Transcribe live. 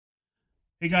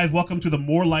Hey guys, welcome to the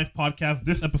More Life podcast.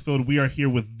 This episode, we are here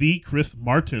with the Chris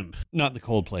Martin. Not the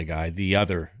Coldplay guy,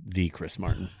 the Chris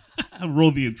Martin.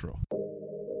 Roll the intro.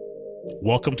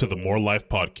 Welcome to the More Life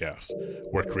podcast,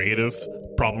 where creatives,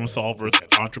 problem solvers,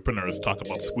 and entrepreneurs talk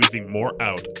about squeezing more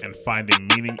out and finding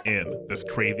meaning in this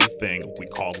crazy thing we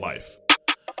call life.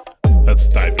 Let's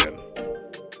dive in.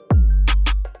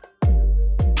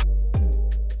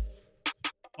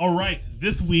 All right,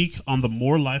 this week on the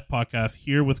More Life podcast,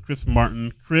 here with Chris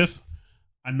Martin. Chris,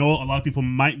 I know a lot of people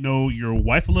might know your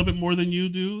wife a little bit more than you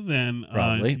do, than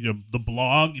the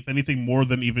blog, if anything, more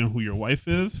than even who your wife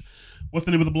is. What's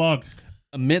the name of the blog?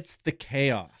 Amidst the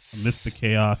Chaos. Amidst the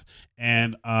Chaos.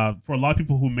 And for a lot of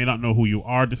people who may not know who you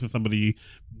are, this is somebody,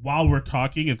 while we're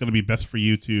talking, it's going to be best for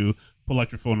you to pull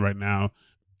out your phone right now.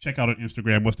 Check out on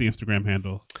Instagram. What's the Instagram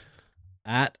handle?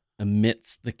 At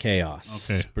Amidst the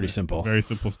Chaos. Okay. Pretty simple. Very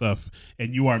simple stuff.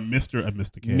 And you are Mr.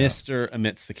 Amidst the Chaos. Mr.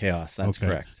 Amidst the Chaos. That's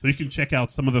correct. So you can check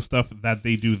out some of the stuff that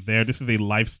they do there. This is a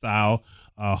lifestyle,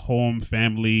 home,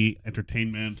 family,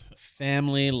 entertainment.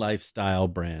 Family lifestyle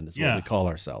brand is what we call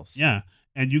ourselves. Yeah.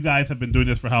 And you guys have been doing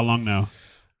this for how long now?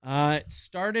 It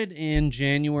started in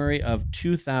January of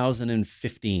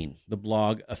 2015. The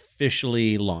blog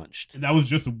officially launched. And that was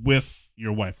just with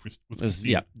your wife?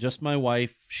 Just my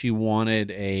wife. She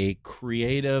wanted a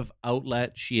creative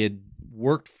outlet. She had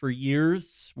worked for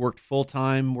years, worked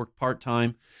full-time, worked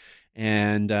part-time,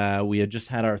 and we had just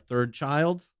had our third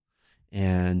child,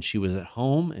 and she was at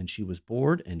home, and she was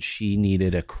bored, and she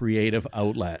needed a creative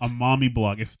outlet. A mommy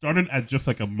blog. It started as just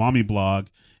like a mommy blog,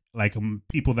 like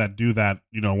people that do that,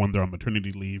 when they're on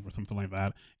maternity leave or something like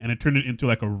that, and it turned it into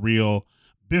like a real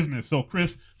business. So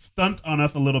Chris, stunt on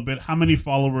us a little bit. How many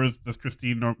followers does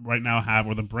Christine right now have,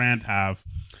 or the brand have,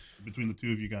 between the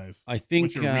two of you guys? I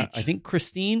think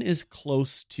Christine is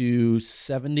close to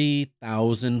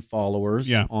 70,000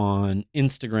 followers on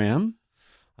Instagram.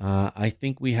 I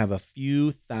think we have a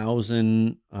few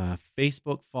thousand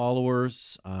Facebook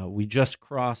followers. We just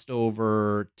crossed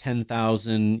over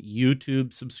 10,000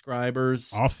 YouTube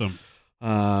subscribers. Awesome.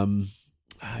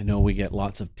 I know we get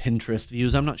lots of Pinterest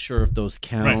views. I'm not sure if those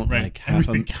count. Right. Like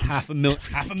half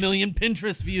a million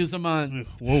Pinterest views a month.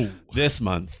 Whoa. This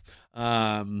month.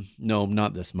 No,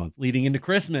 not this month. Leading into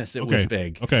Christmas, it was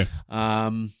big. Okay.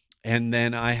 And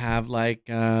then I have like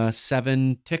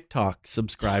 7 TikTok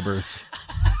subscribers.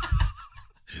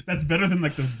 That's better than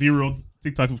like the 0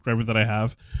 TikTok subscribers that I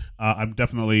have. I'm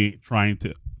definitely trying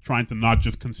to not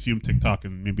just consume TikTok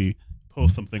and maybe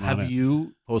post something on it. Have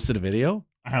you posted a video?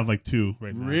 I have like 2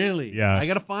 right now. Really? Yeah. I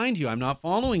got to find you. I'm not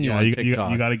following you on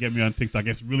TikTok. You got to get me on TikTok.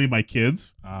 It's really my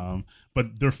kids,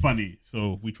 but they're funny.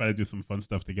 So we try to do some fun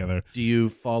stuff together. Do you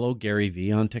follow Gary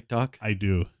Vee on TikTok? I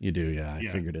do. You do, yeah. I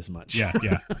figured as much. Yeah,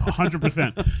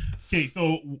 100%. Okay,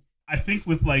 so I think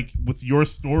with your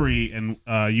story and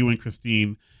you and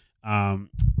Christine,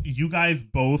 you guys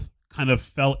both kind of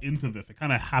fell into this. It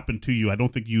kind of happened to you. I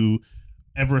don't think you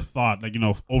ever thought,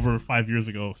 over 5 years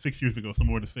ago, 6 years ago,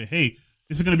 somewhere to say, hey,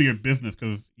 this is going to be your business,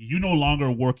 because you no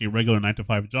longer work a regular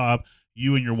 9-to-5 job.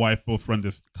 You and your wife both run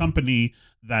this company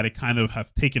that it kind of has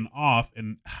taken off,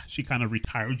 and she kind of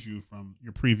retired you from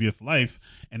your previous life.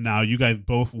 And now you guys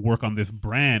both work on this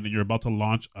brand, and you're about to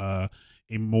launch a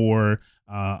more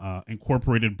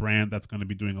incorporated brand that's going to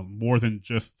be doing more than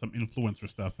just some influencer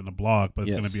stuff in a blog, but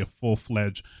it's going to be a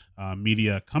full-fledged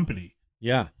media company.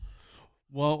 Yeah.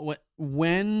 Well,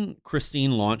 when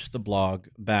Christine launched the blog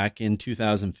back in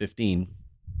 2015,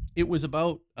 it was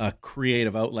about a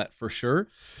creative outlet for sure.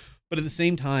 But at the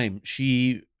same time,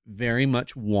 she very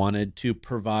much wanted to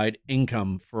provide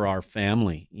income for our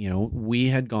family. We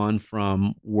had gone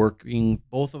from working,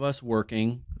 both of us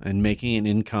working and making an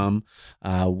income.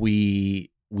 We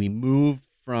moved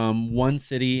from one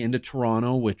city into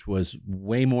Toronto, which was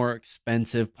way more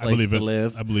expensive place to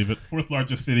live. I believe it. 4th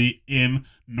largest city in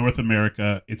North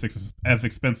America. It's as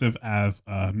expensive as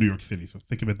New York City. So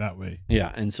think of it that way.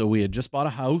 Yeah. And so we had just bought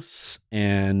a house,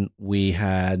 and we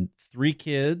had 3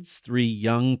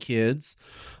 young kids.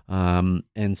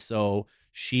 And so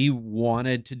she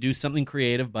wanted to do something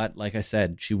creative, but like I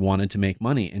said, she wanted to make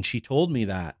money. And she told me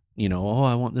that,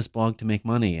 I want this blog to make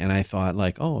money. And I thought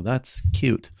oh, that's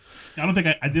cute. I don't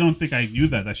think I knew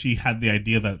that she had the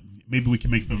idea that maybe we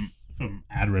can make some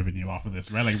ad revenue off of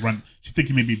this, right? Like she's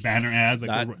thinking maybe banner ads.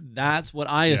 That's what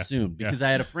I assumed, because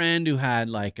I had a friend who had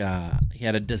he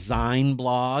had a design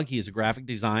blog. He's a graphic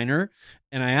designer.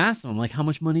 And I asked him, how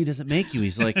much money does it make you?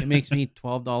 He's like, it makes me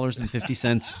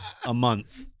 $12.50 a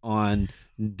month on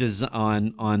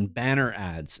banner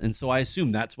ads. And so I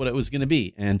assumed that's what it was going to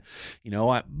be. And,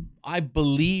 I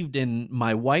believed in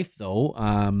my wife, though.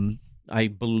 I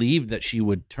believed that she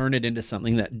would turn it into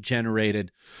something that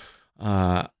generated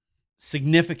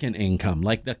significant income,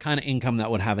 like the kind of income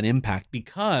that would have an impact,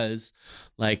 because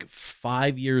like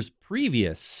 5 years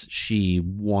previous, she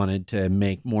wanted to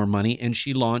make more money and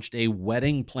she launched a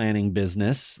wedding planning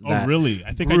business. Oh, really?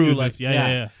 I think I grew knew like, this.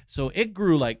 Yeah. So it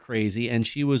grew like crazy, and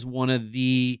she was one of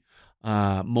the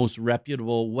most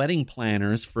reputable wedding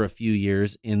planners for a few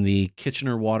years in the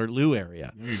Kitchener-Waterloo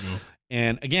area. There you go.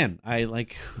 And again, I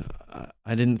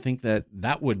didn't think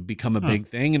that would become a big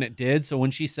thing, and it did. So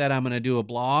when she said, I'm going to do a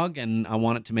blog and I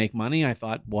want it to make money, I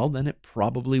thought, well, then it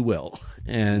probably will.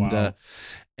 And Wow.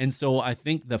 and so I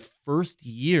think the first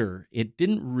year it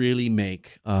didn't really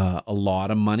make a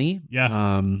lot of money.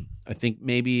 Yeah. I think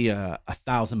maybe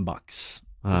 $1,000.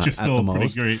 Which is at the still pretty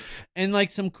most. great. And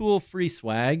like some cool free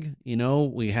swag.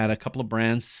 We had a couple of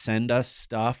brands send us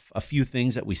stuff, a few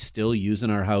things that we still use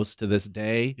in our house to this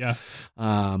day. Yeah.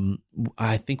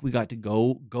 I think we got to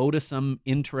go to some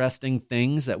interesting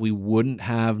things that we wouldn't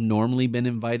have normally been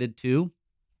invited to.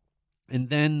 And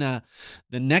then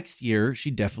the next year,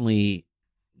 she definitely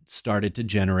started to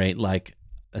generate like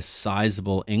a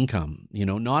sizable income,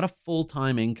 not a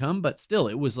full-time income, but still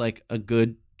it was like a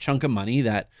good chunk of money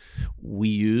that we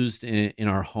used in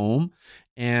our home.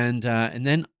 And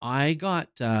then I got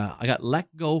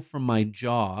let go from my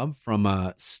job from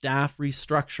a staff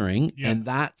restructuring. Yeah. And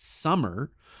that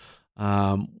summer,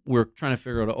 we're trying to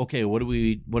figure out, okay, what do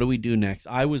we do next?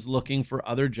 I was looking for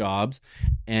other jobs,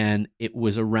 and it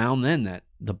was around then that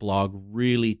the blog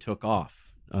really took off.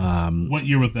 What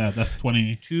year was that? That's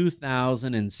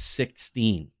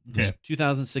 2016. Okay.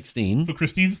 2016. So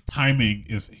Christine's timing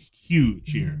is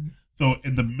huge here. So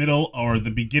in the middle or the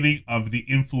beginning of the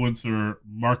influencer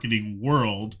marketing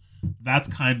world, that's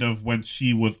kind of when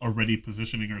she was already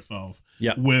positioning herself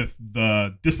with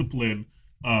the discipline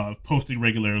of posting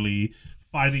regularly,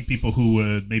 finding people who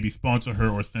would maybe sponsor her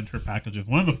or send her packages.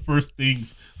 One of the first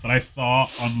things that I saw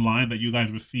online that you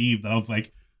guys received that I was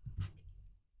like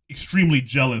extremely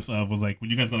jealous of was like when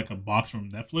you guys got like a box from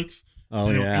Netflix. Oh,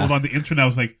 and yeah. it was on the internet. I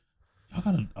was like, y'all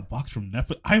got a box from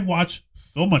Netflix? I watch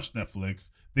so much Netflix.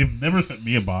 They've never sent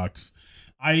me a box.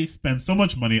 I spend so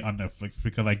much money on Netflix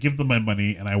because I give them my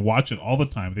money and I watch it all the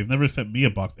time. They've never sent me a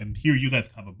box. And here you guys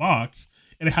have a box.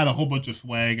 And it had a whole bunch of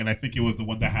swag. And I think it was the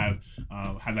one that had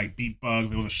like Beat Bugs.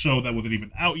 There was a show that wasn't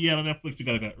even out yet on Netflix. You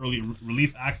got like an early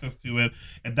release access to it.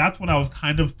 And that's when I was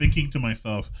kind of thinking to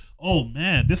myself, oh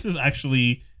man, this is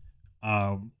actually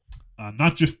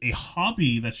not just a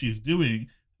hobby that she's doing.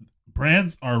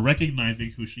 Brands are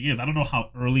recognizing who she is. I don't know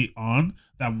how early on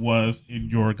that was in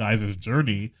your guys'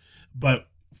 journey, but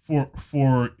for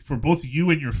both you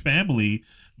and your family,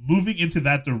 moving into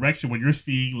that direction when you're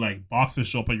seeing like boxes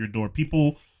show up at your door,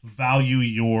 people value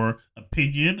your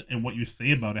opinion and what you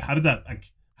say about it. How did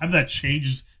that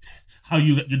change how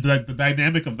the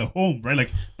dynamic of the home, right?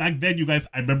 Like back then, you guys,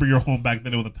 I remember your home back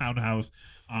then, it was a townhouse,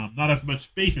 not as much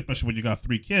space, especially when you got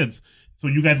 3 kids. So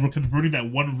you guys were converting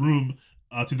that one room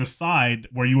to the side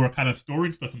where you were kind of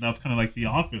storing stuff, and that was kind of like the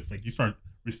office. Like you start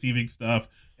receiving stuff,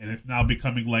 and it's now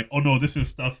becoming like, oh no, this is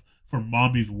stuff for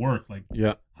mommy's work. Like,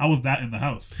 yeah, how was that in the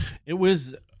house? I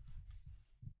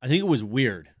think it was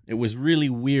weird. It was really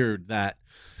weird that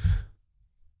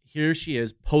here she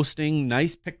is posting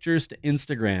nice pictures to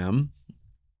Instagram,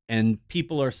 and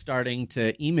people are starting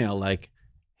to email like,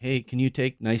 hey, can you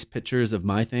take nice pictures of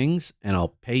my things and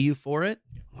I'll pay you for it?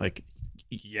 Like,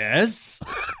 yes.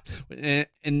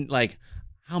 and like,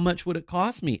 how much would it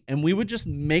cost me? And we would just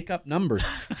make up numbers,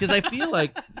 because I feel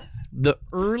like the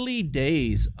early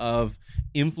days of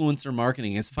influencer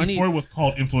marketing, it's funny. Before it was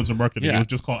called influencer marketing, it was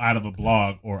just called out of a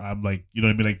blog, or I'm like, you know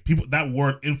what I mean? Like people, that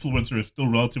word influencer is still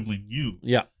relatively new.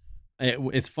 Yeah.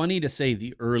 It's funny to say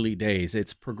the early days.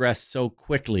 It's progressed so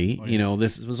quickly. Oh, yeah.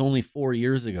 This was only 4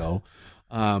 years ago.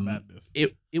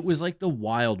 It was like the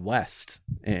Wild West,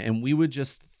 and we would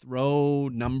just throw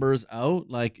numbers out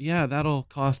like, yeah, that'll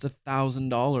cost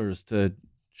 $1,000 to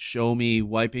show me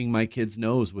wiping my kid's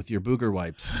nose with your booger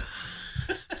wipes.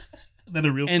 Is that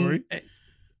a real story?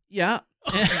 Yeah.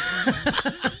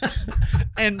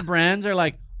 And brands are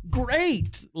like,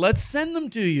 great, let's send them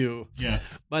to you. Yeah.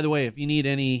 By the way, if you need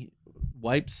any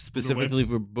wipes specifically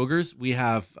for boogers, we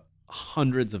have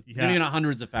hundreds of maybe not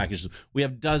hundreds of packages. We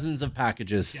have dozens of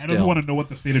packages. I don't want to know what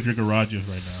the state of your garage is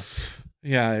right now.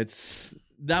 Yeah,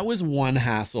 that was one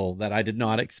hassle that I did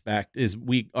not expect, is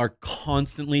we are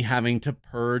constantly having to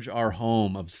purge our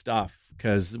home of stuff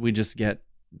because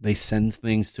they send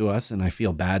things to us and I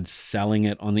feel bad selling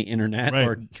it on the internet.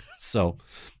 Right. So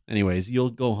Anyways,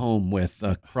 you'll go home with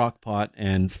a crock pot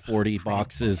and 40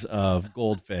 boxes of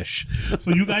goldfish.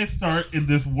 So you guys start in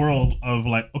this world of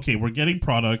like, okay, we're getting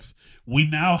products. We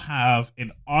now have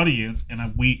an audience, and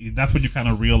that's when you kind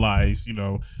of realize,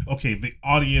 okay, the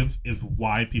audience is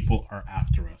why people are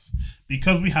after us.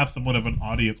 Because we have somewhat of an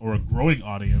audience or a growing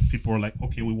audience, people are like,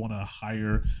 okay, we want to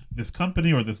hire this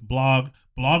company or this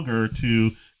blogger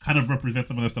to kind of represent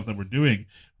some of the stuff that we're doing.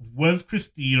 Was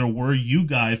Christine, or were you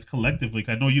guys collectively,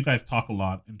 'cause I know you guys talk a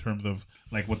lot in terms of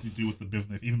like what you do with the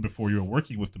business, even before you were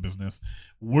working with the business,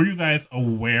 were you guys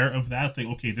aware of that?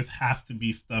 Saying, okay, this has to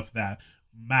be stuff that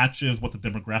matches what the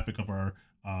demographic of our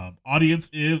audience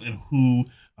is, and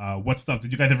what stuff,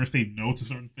 did you guys ever say no to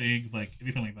certain things, like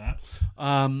anything like that?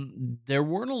 There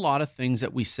weren't a lot of things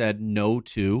that we said no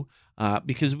to,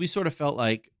 because we sort of felt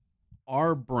like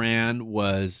our brand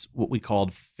was what we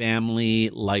called family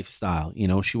lifestyle.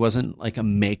 She wasn't like a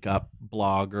makeup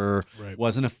blogger, Right.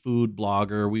 wasn't a food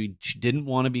blogger. We didn't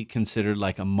want to be considered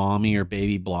like a mommy or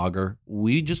baby blogger.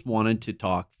 We just wanted to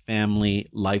talk family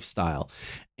lifestyle.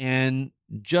 And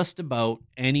just about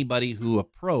anybody who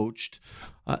approached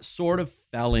sort of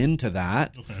fell into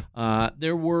that. Okay.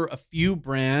 There were a few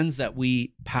brands that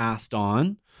we passed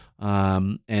on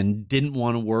and didn't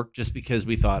want to work just because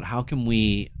we thought, how can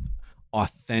we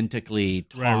authentically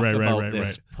talk about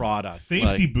this product?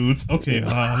 Safety boots. Okay,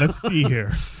 let's see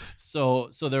here. So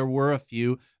there were a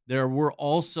few. There were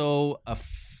also a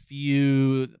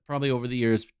few, probably over the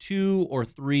years, 2 or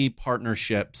 3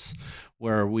 partnerships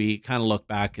where we kind of look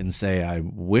back and say, I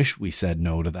wish we said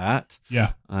no to that.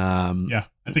 Yeah. Yeah.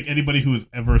 I think anybody who is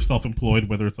ever self-employed,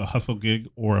 whether it's a hustle gig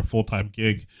or a full-time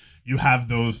gig, you have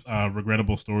those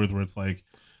regrettable stories where it's like,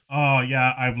 oh,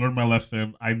 yeah, I've learned my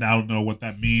lesson. I now know what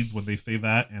that means when they say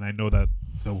that, and I know that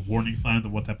the warning signs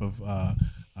of what type of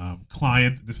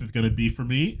client this is going to be for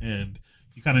me, and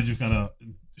you kind of just got to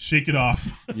shake it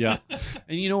off. Yeah.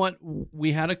 And you know what?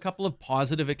 We had a couple of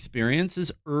positive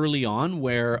experiences early on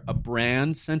where a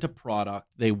brand sent a product.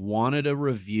 They wanted a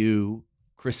review.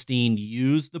 Christine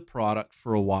used the product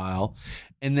for a while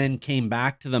and then came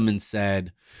back to them and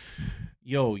said,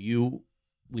 yo,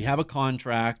 we have a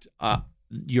contract.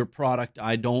 Your product,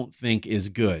 I don't think is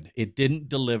good. It didn't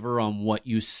deliver on what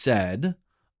you said.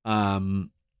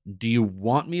 Do you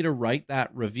want me to write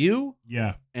that review?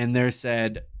 Yeah. And they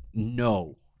said,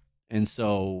 no. And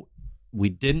so we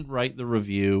didn't write the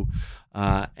review,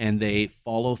 and they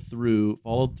followed through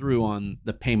on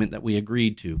the payment that we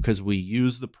agreed to because we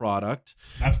used the product.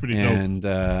 That's pretty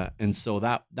dope. And so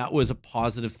that was a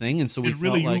positive thing. And so we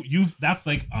really felt like that's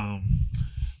like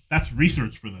that's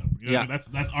research for them.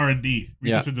 That's R&D,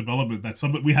 research and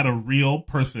development. We had a real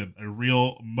person, a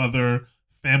real mother,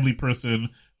 family person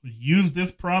use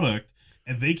this product,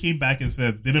 and they came back and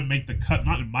said didn't make the cut,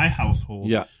 not in my household.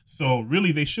 Yeah. So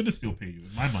really, they should have still paid you,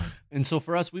 in my mind. And so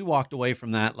for us, we walked away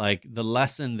from that. Like the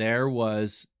lesson there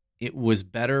was, it was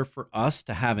better for us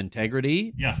to have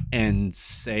integrity, and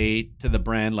say to the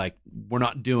brand, like, we're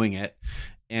not doing it.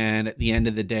 And at the end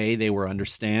of the day, they were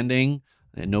understanding,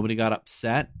 and nobody got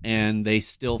upset, and they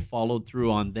still followed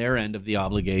through on their end of the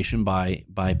obligation by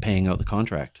paying out the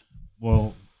contract.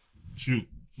 Well, shoot.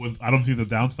 I don't see the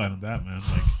downside of that, man.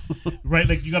 Like, right?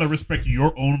 Like, you got to respect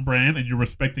your own brand, and you're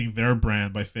respecting their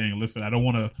brand by saying, "Listen, I don't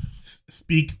want to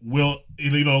speak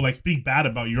bad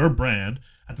about your brand.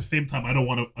 At the same time, I don't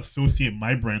want to associate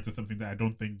my brand to something that I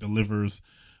don't think delivers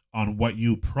on what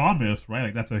you promise." Right?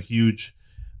 Like, that's a huge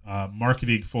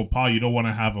marketing faux pas. You don't want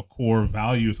to have a core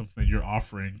value, something that you're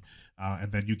offering,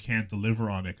 and then you can't deliver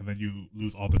on it, and then you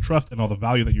lose all the trust and all the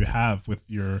value that you have with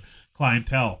your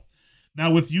clientele. Now,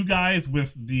 with you guys,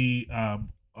 with the,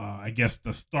 I guess,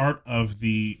 the start of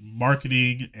the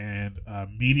marketing and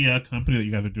media company that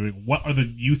you guys are doing, what are the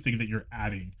new things that you're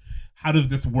adding? How does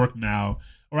this work now?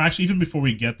 Or actually, even before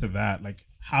we get to that, like,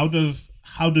 how do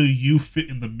you fit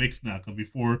in the mix now? Because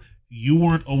before, you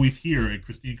weren't always here, and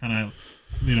Christine kind of,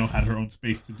 had her own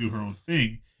space to do her own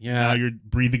thing. Yeah. Now you're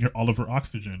breathing all of her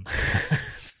oxygen.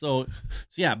 So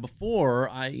yeah, before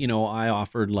I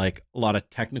offered like a lot of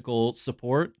technical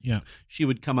support. Yeah. She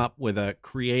would come up with a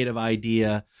creative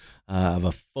idea of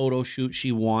a photo shoot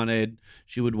she wanted.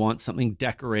 She would want something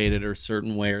decorated a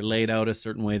certain way or laid out a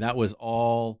certain way. That was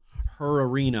all her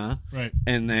arena. Right.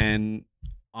 And then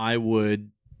I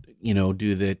would,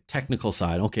 do the technical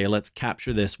side. Okay, let's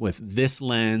capture this with this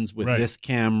lens, with this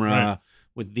camera,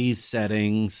 with these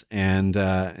settings, and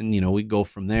we go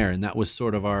from there. And that was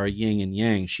sort of our yin and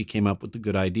yang. She came up with the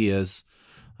good ideas,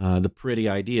 the pretty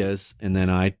ideas, and then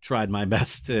I tried my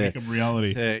best to make them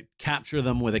reality, to capture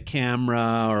them with a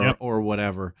camera or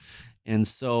whatever. And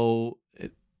so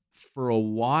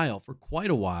for quite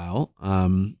a while,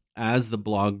 as the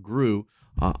blog grew,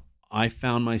 I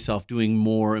found myself doing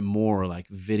more and more like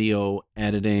video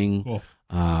editing, Cool.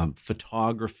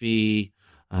 photography,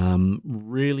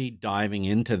 really diving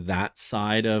into that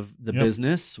side of the Yep.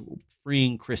 business,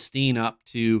 freeing Christine up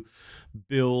to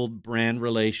build brand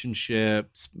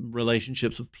relationships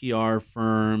with PR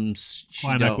firms,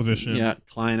 Client acquisition. Yeah,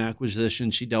 client acquisition.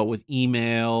 She dealt with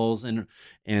emails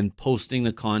and posting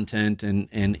the content and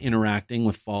interacting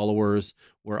with followers,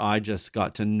 where I just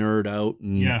got to nerd out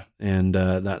and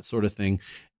that sort of thing.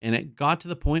 And it got to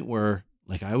the point where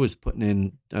like I was putting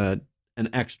in an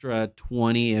extra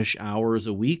 20-ish hours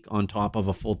a week on top of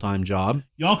a full-time job.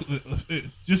 Y'all,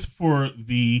 just for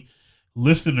the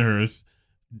listeners,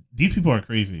 these people are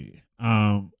crazy.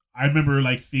 I remember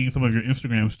like seeing some of your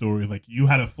Instagram stories. Like you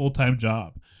had a full-time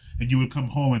job, and you would come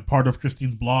home, and part of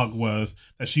Christine's blog was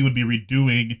that she would be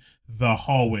redoing the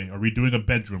hallway, or redoing a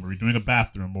bedroom, or redoing a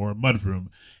bathroom, or a mudroom,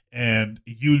 and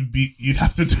you'd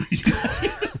have to do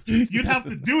you'd have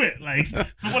to do it. Like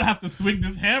someone have to swing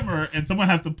this hammer, and someone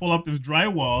has to pull up this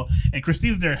drywall, and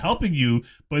Christine's there helping you,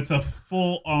 but it's a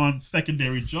full-on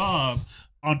secondary job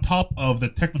on top of the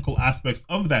technical aspects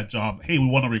of that job. Hey, we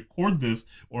want to record this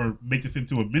or make this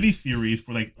into a mini series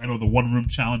for, like, I know the one room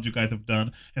challenge you guys have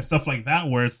done and stuff like that,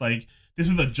 where it's like, this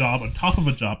is a job on top of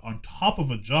a job on top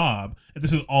of a job. And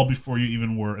this is all before you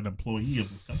even were an employee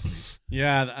of this company.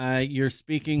 Yeah. You're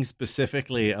speaking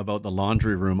specifically about the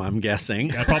laundry room, I'm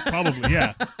guessing. Yeah, probably.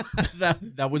 Yeah.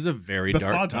 that was a very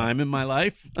dark time in my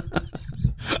life.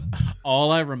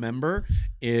 All I remember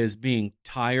is being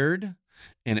tired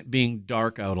and it being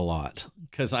dark out a lot,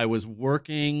 because I was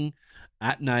working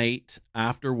at night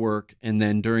after work, and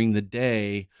then during the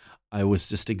day I was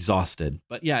just exhausted.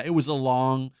 But yeah, it was a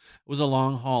long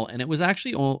haul, and it was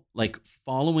actually all like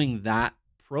following that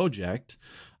project.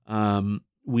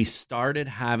 We started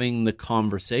having the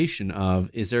conversation of,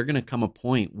 is there going to come a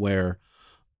point where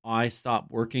I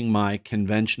stop working my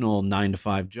conventional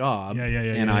 9-to-5 job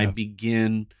I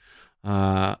begin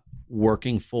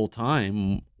working full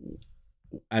time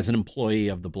as an employee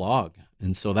of the blog?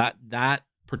 And so that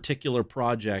particular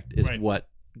project is what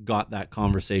got that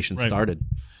conversation started.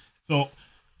 So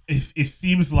it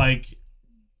seems like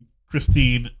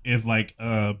Christine is like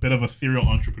a bit of a serial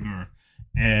entrepreneur,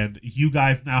 and you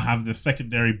guys now have this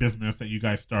secondary business that you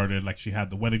guys started. Like she had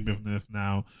the wedding business,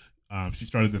 now she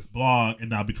started this blog, and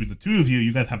now between the two of you,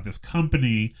 you guys have this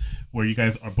company where you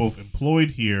guys are both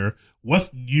employed here.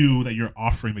 What's new that you're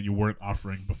offering that you weren't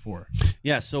offering before?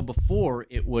 Yeah, so before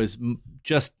it was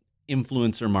just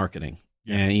influencer marketing.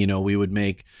 Yeah. And, we would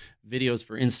make videos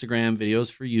for Instagram,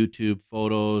 videos for YouTube,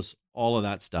 photos, all of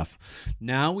that stuff.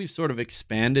 Now we've sort of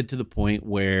expanded to the point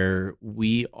where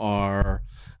we are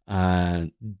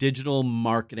a digital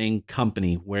marketing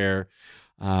company where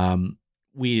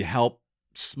we help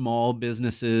small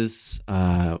businesses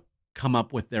come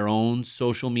up with their own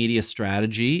social media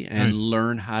strategy and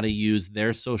learn how to use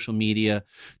their social media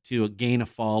to gain a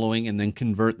following and then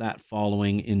convert that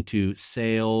following into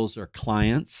sales or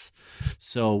clients.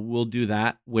 So we'll do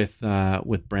that with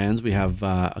brands. We have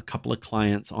a couple of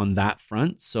clients on that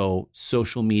front. So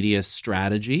social media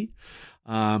strategy.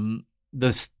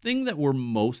 The thing that we're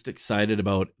most excited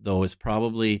about, though, is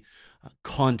probably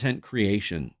content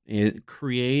creation,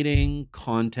 creating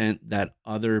content that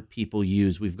other people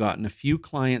use. We've gotten a few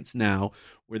clients now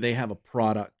where they have a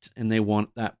product and they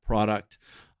want that product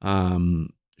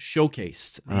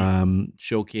showcased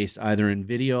either in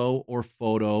video or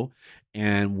photo,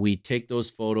 and we take those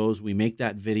photos, we make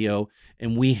that video,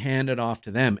 and we hand it off to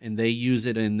them, and they use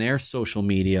it in their social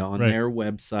media, on their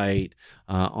website,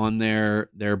 on their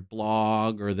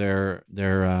blog, or their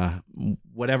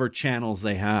whatever channels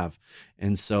they have.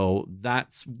 And so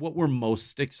that's what we're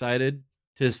most excited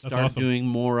to start doing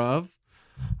more of.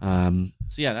 So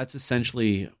yeah, that's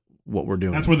essentially what we're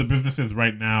doing. That's where the business is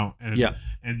right now.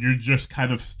 And you're just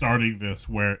kind of starting this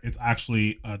where it's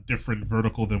actually a different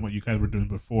vertical than what you guys were doing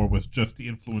before, was just the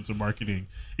influencer marketing.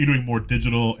 You're doing more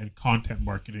digital and content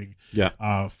marketing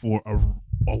for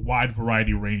a wide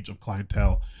variety range of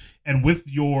clientele. And with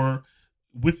your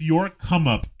come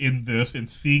up in this and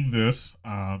seeing this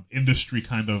industry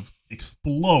kind of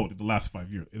explode in the last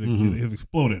 5 years, it has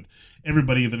exploded.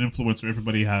 Everybody is an influencer.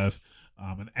 Everybody has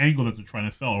an angle that they're trying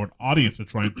to sell, or an audience they're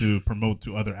trying to promote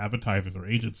to other advertisers or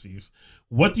agencies.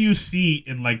 What do you see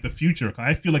in like the future? 'Cause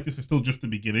I feel like this is still just the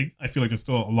beginning. I feel like there's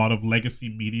still a lot of legacy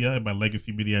media, and by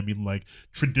legacy media I mean like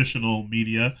traditional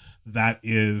media that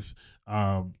is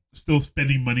still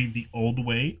spending money the old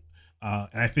way. And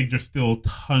I think there's still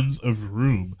tons of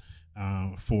room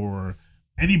for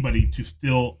anybody to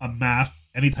still amass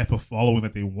any type of following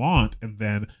that they want, and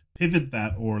then pivot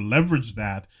that or leverage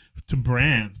that to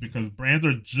brands, because brands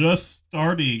are just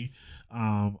starting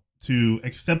to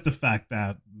accept the fact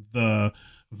that the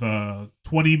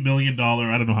 $20 million,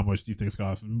 I don't know how much these things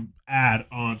cost, ad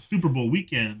on Super Bowl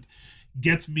weekend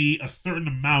gets me a certain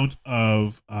amount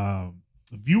of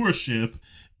viewership,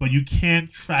 but you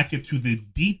can't track it to the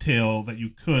detail that you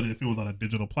could if it was on a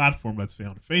digital platform, let's say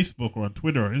on Facebook or on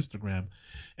Twitter or Instagram.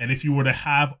 And if you were to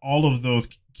have all of those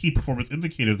key performance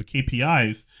indicators, the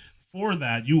KPIs for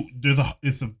that,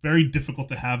 it's very difficult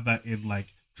to have that in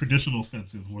like traditional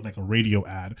senses, or like a radio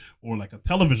ad or like a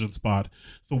television spot.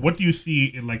 So what do you see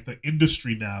in like the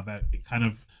industry now that it kind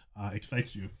of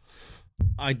excites you?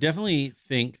 I definitely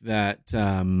think that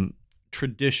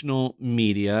traditional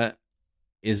media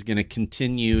is going to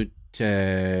continue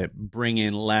to bring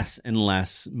in less and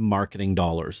less marketing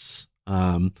dollars,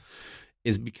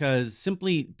 is because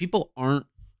simply people aren't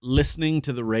listening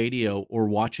to the radio or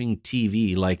watching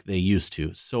TV like they used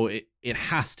to. So it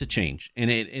has to change, and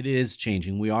it is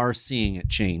changing. We are seeing it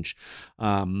change.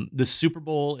 The Super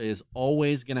Bowl is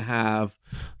always going to have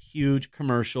huge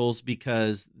commercials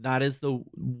because that is the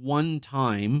one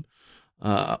time,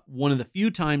 one of the few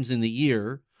times in the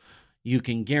year you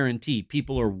can guarantee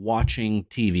people are watching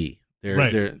TV.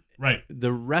 Right.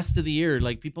 The rest of the year,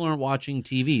 like, people aren't watching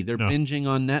TV. They're binging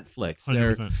on Netflix.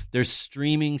 100%. They're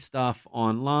streaming stuff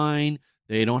online.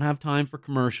 They don't have time for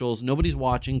commercials. Nobody's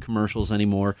watching commercials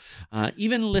anymore.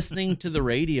 Even listening to the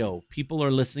radio, people are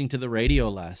listening to the radio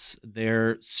less.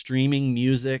 They're streaming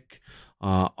music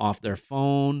off their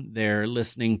phone. They're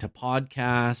listening to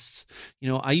podcasts.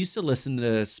 I used to listen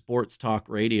to sports talk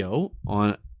radio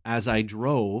as I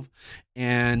drove,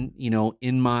 and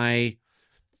in my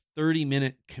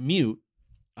 30-minute commute,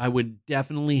 I would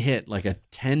definitely hit like a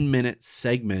 10-minute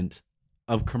segment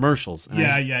of commercials.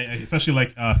 Yeah, especially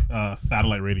like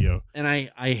satellite radio. And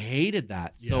I hated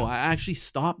that. Yeah. So I actually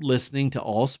stopped listening to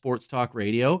all sports talk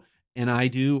radio, and I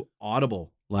do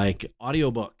Audible, like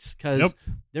audiobooks, because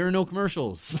there are no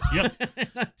commercials. Yep.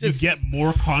 You get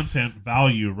more content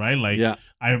value, right? Like,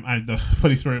 I the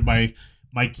funny story,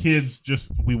 my kids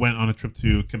we went on a trip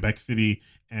to Quebec City,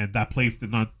 and that place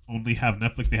did not only have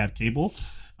Netflix, they had cable.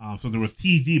 So there was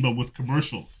TV, but with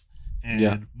commercials.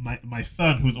 And my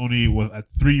son, who was at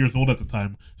 3 years old at the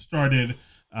time, started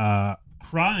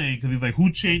crying because he's like,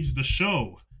 who changed the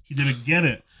show? He didn't get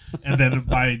it. And then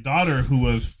my daughter, who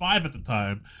was 5 at the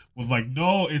time, was like,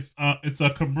 no, it's a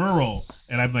commercial.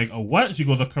 And I'm like, a what? She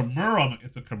goes, a commercial. I'm like,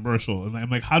 it's a commercial. And I'm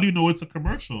like, how do you know it's a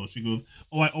commercial? She goes,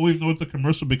 oh, I always know it's a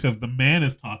commercial because the man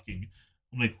is talking.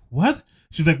 I'm like, what?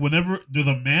 She's like, whenever there's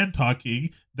a man talking,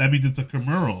 that means it's a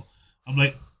commercial. I'm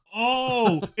like,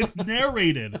 oh, it's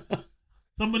narrated.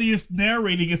 Somebody is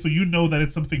narrating it, so you know that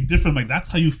it's something different. Like, that's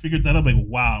how you figured that out. Like,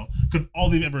 wow. Because all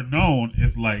they've ever known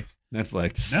is like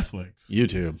Netflix,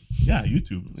 YouTube. Yeah,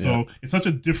 YouTube. So it's such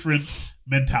a different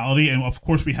mentality. And of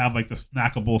course, we have like the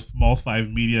snackable, small size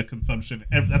media consumption.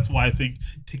 And that's why I think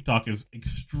TikTok is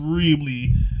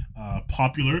extremely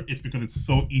popular. It's because it's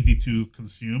so easy to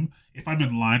consume. If I'm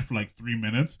in line for like 3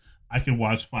 minutes, I can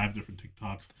watch 5 different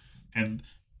TikToks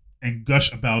and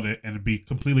gush about it and be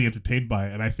completely entertained by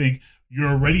it. And I think you're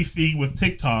already seeing with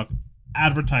TikTok,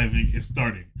 advertising is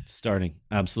starting,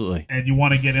 absolutely, and you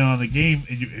want to get in on the game,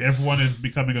 and everyone is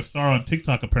becoming a star on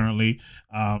TikTok apparently.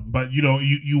 But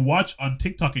you watch on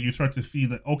TikTok and you start to see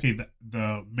that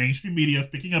the mainstream media is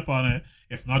picking up on it.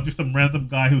 It's not just some random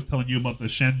guy who's telling you about the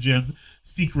Shenzhen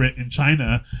secret in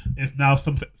China. It's now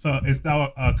it's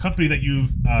now a company that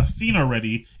you've seen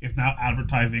already is now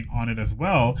advertising on it as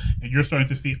well, and you're starting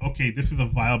to see, okay, this is a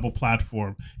viable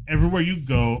platform. Everywhere you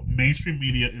go, mainstream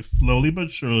media is slowly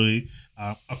but surely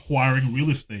acquiring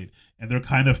real estate, and they're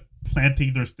kind of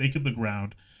planting their stake in the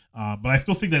ground. But I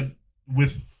still think that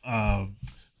with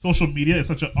social media, it's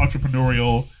such an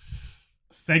entrepreneurial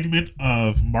segment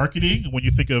of marketing. When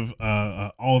you think of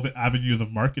all the avenues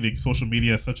of marketing, social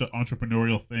media is such an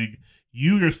entrepreneurial thing.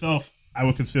 You yourself, I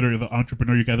would consider the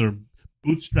entrepreneur. You guys are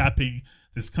bootstrapping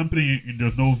this company, and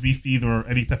there's no VCs or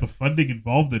any type of funding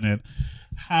involved in it.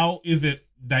 How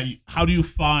do you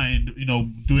find,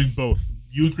 doing both?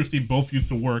 You and Christine both used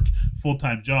to work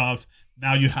full-time jobs.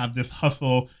 Now you have this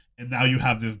hustle, and now you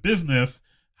have this business.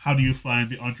 How do you find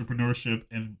the entrepreneurship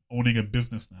and owning a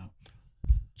business now?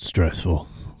 Stressful.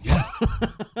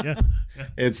 Yeah.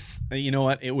 It's, you know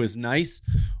what? It was nice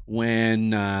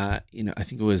when, I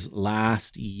think it was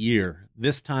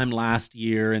this time last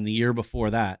year and the year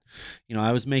before that,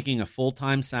 I was making a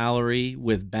full-time salary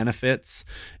with benefits.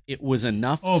 It was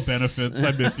enough. Oh, benefits.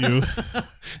 I miss you.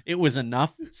 It was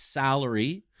enough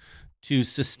salary to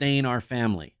sustain our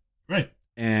family. Right.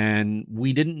 and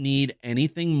we didn't need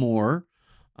anything more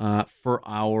for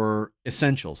our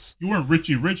essentials. You weren't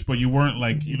Richie Rich, but you weren't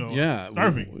like,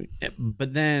 starving.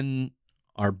 But then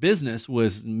our business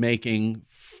was making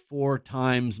 4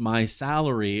 times my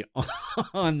salary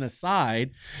on the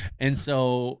side. And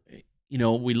so,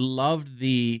 we loved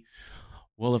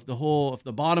if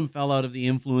the bottom fell out of the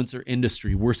influencer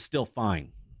industry, we're still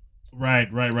fine. Right.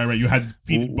 You had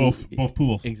feet in both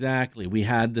pools. Exactly. We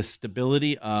had the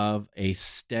stability of a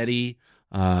steady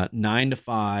 9 to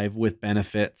 5 with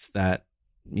benefits that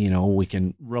we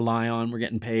can rely on. We're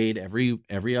getting paid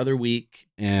every other week,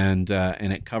 and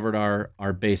it covered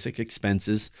our basic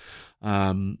expenses.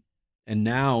 And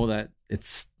now that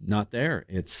it's not there,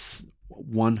 it's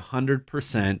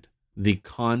 100% the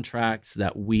contracts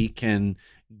that we can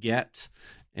get,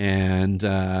 and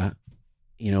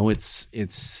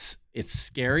it's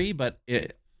scary, but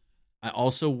I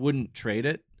also wouldn't trade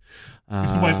it. This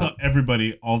is why I tell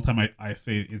everybody all the time. I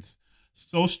say it's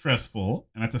so stressful,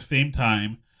 and at the same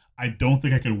time, I don't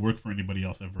think I could work for anybody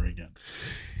else ever again.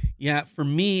 Yeah, for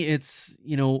me, it's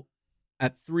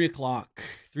at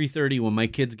 3:30 when my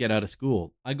kids get out of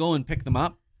school, I go and pick them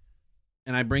up,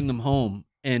 and I bring them home.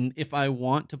 And if I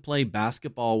want to play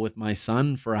basketball with my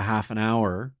son for a half an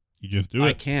hour, you just do it.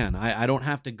 I can. I don't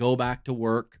have to go back to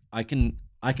work. I can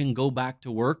go back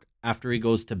to work after he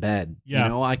goes to bed.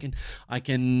 Yeah. I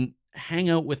can hang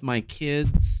out with my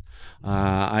kids.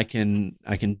 I can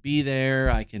be there.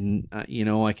 I can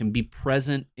I can be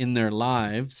present in their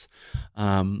lives.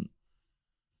 From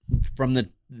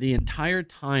the entire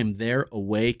time they're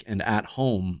awake and at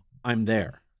home, I'm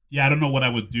there. Yeah, I don't know what I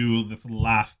would do this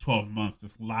last 12 months,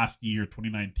 this last year,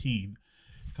 2019,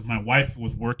 because my wife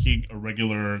was working a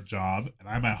regular job and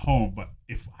I'm at home. But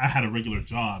if I had a regular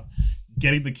job,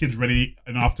 getting the kids ready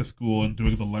and off to school and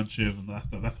doing the lunches and that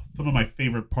stuff, that's some of my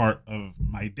favorite part of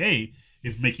my day,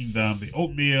 is making them the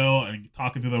oatmeal and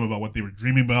talking to them about what they were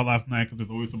dreaming about last night, because there's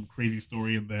always some crazy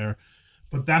story in there.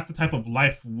 But that's the type of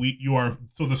life you are.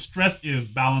 So the stress is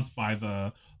balanced by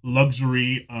the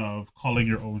luxury of calling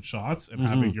your own shots and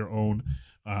having your own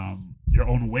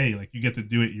way. Like, you get to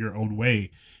do it your own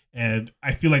way. And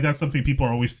I feel like that's something people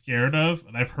are always scared of.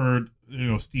 And I've heard,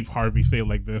 Steve Harvey say it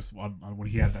like this on when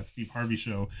he had that Steve Harvey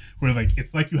show, where like,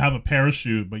 it's like you have a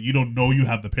parachute, but you don't know you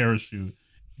have the parachute.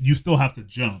 You still have to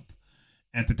jump.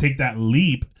 And to take that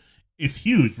leap is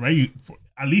huge, right?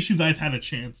 At least you guys had a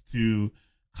chance to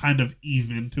kind of ease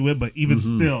into it, but even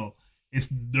still, it's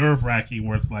nerve-wracking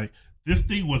where it's like, this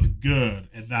thing was good,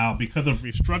 and now because of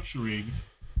restructuring,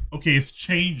 okay, it's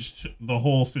changed the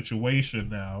whole situation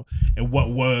now, and what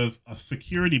was a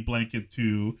security blanket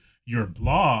to your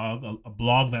blog, a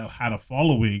blog that had a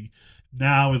following,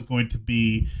 now is going to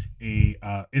be the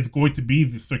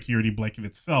security blanket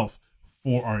itself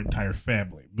for our entire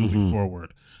family moving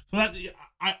forward. So that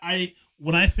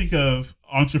when I think of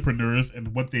entrepreneurs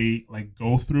and what they like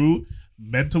go through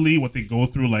mentally, what they go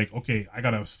through, like, okay, I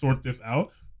gotta sort this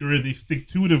out. There is a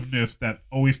stick-to-itiveness that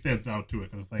always stands out to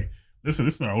it. Because it's like, listen,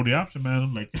 this is our only option,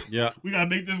 man. Like, we gotta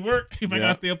make this work. If I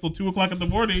gotta stay up till 2:00 in the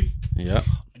morning, I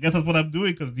guess that's what I'm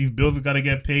doing, because these bills have got to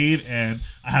get paid, and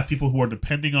I have people who are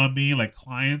depending on me, like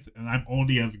clients, and I'm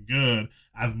only as good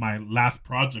as my last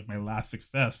project, my last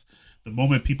success. The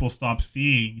moment people stop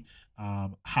seeing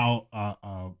how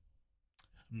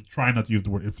I'm trying not to use the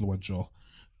word influential,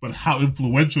 but how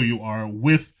influential you are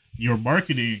with your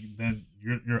marketing, then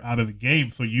you're out of the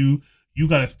game. So you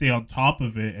got to stay on top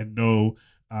of it and know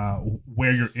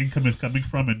where your income is coming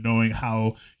from, and knowing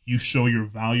how you show your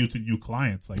value to new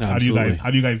clients. Like, Absolutely.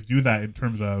 how do you guys do that in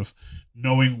terms of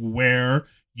knowing where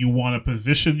you want to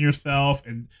position yourself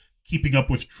and keeping up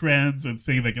with trends and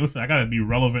saying like, listen, I got to be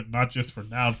relevant, not just for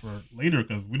now, for later,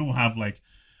 because we don't have like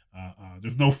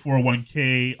there's no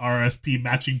 401k RSP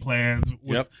matching plans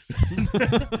with,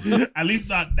 at least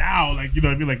not now. Like, you know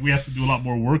what I mean? Like, we have to do a lot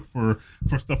more work for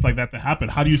stuff like that to happen.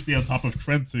 How do you stay on top of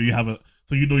trends so you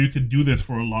can do this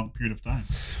for a long period of time?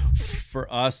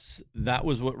 For us, that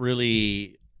was what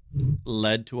really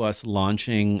led to us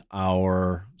launching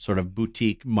our sort of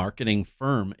boutique marketing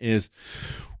firm. Is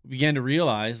we began to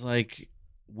realize, like,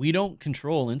 we don't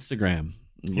control Instagram.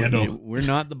 We're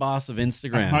not the boss of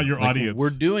Instagram. That's not your audience. We're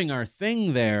doing our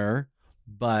thing there,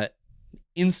 but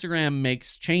Instagram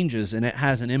makes changes and it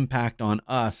has an impact on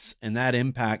us, and that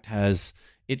impact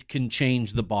can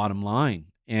change the bottom line.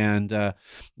 And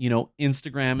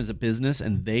Instagram is a business,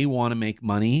 and they want to make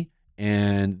money,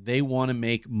 and they want to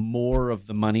make more of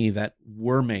the money that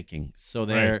we're making. So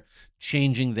they're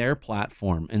changing their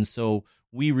platform. And so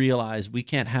we realize we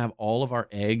can't have all of our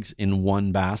eggs in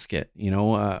one basket.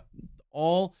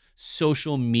 All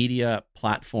social media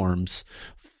platforms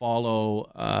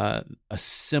follow a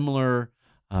similar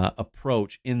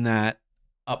approach in that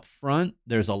up front,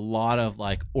 there's a lot of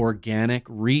like organic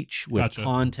reach with Gotcha.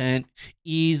 content,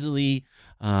 easily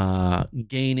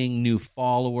gaining new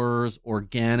followers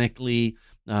organically.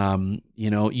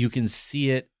 You can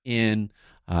see it in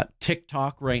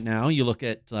TikTok right now. You look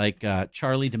at like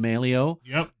Charlie D'Amelio.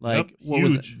 Yep. Like yep. what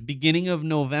was Huge. it? Beginning of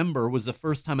November was the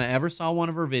first time I ever saw one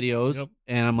of her videos, Yep.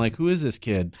 and I'm like, who is this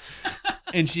kid?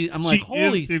 And I'm like,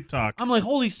 She is TikTok. I'm like,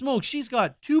 holy smoke, she's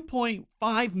got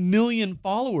 2.5 million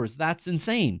followers. That's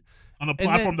insane. On a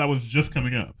platform that was just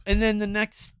coming up. And then the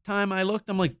next time I looked,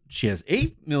 I'm like, she has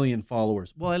 8 million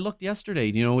followers. Well, I looked yesterday.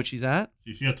 Do you know what she's at?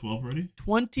 Is she at 12 already?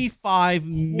 25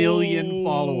 million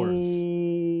followers.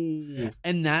 Oh.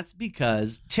 And that's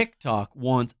because TikTok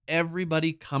wants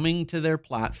everybody coming to their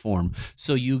platform.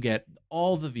 So you get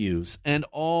all the views and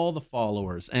all the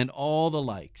followers and all the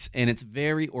likes. And it's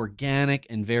very organic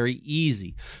and very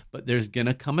easy. But there's going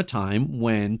to come a time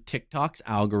when TikTok's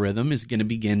algorithm is going to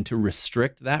begin to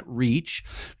restrict that reach,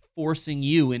 forcing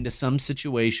you into some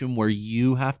situation where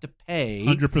you have to pay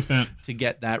 100%. to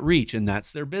get that reach. And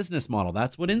that's their business model.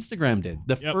 That's what Instagram did.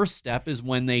 The Yep. first step is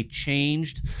when they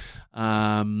changed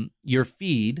your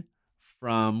feed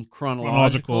from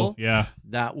chronological. Yeah.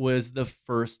 That was the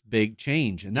first big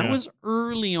change. And that Yeah. was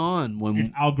early on when It's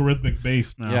algorithmic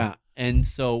based now. yeah. And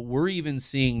so we're even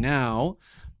seeing now,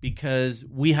 because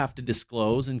we have to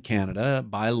disclose in Canada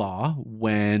by law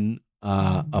when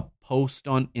a post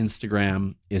on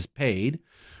Instagram is paid,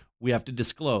 we have to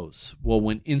disclose. Well,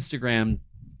 when Instagram,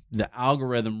 the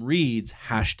algorithm reads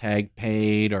hashtag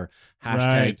paid or hashtag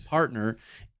Right. partner,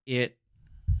 it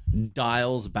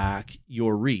dials back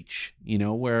your reach,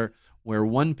 where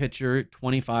one picture,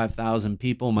 25,000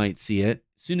 people might see it.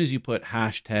 As soon as you put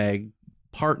hashtag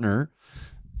partner,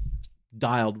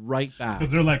 dialed right back.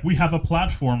 Because they're like, we have a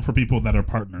platform for people that are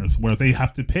partners where they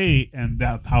have to pay, and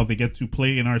that's how they get to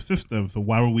play in our system. So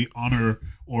why would we honor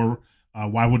or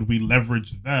why would we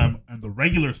leverage them and the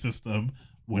regular system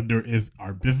when there is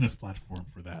our business platform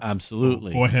for that?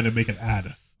 Absolutely. Go ahead and make an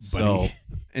ad, buddy.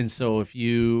 So if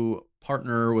you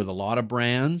partner with a lot of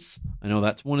brands, I know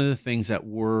that's one of the things that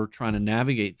we're trying to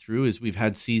navigate through is we've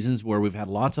had seasons where we've had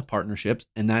lots of partnerships,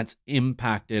 and that's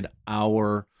impacted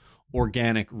our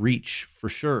organic reach for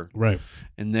sure. Right.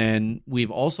 And then we've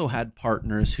also had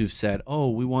partners who've said, oh,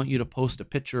 we want you to post a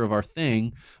picture of our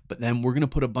thing, but then we're going to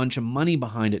put a bunch of money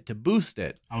behind it to boost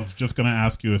it. I was just going to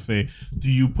ask you do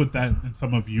you put that in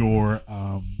some of your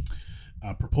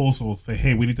proposals? Say,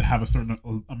 hey, we need to have a certain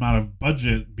amount of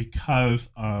budget because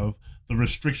of the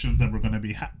restrictions that we're going to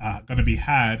be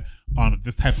had on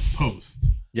this type of post.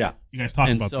 Yeah. You guys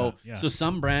talked about so, that. Yeah. So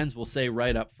some brands will say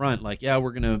right up front, like, yeah,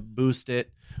 we're going to boost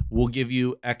it. We'll give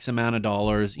you X amount of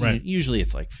dollars. Right. Usually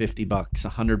it's like $50,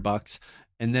 $100.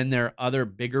 And then there are other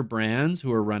bigger brands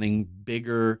who are running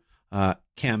bigger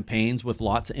campaigns with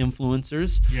lots of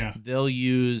influencers. Yeah. They'll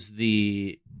use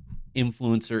the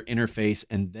influencer interface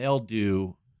and they'll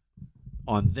do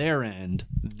on their end,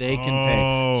 they can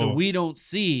pay. So we don't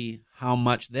see how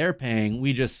much they're paying.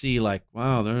 We just see like,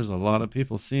 wow, there's a lot of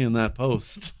people seeing that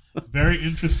post. Very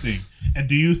interesting. And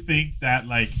do you think that,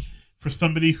 like, for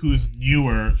somebody who's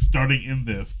newer starting in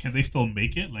this, can they still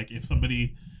make it? Like, if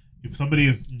somebody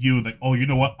is new, like, oh, you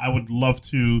know what, I would love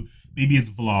to, maybe it's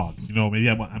vlogs, maybe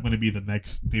I'm going to be the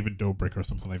next David Dobrik or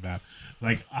something like that.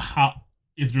 Like, how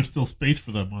is there still space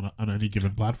for them on any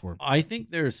given platform? I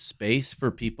think there's space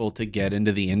for people to get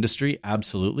into the industry,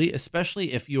 absolutely,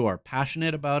 especially if you are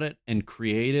passionate about it and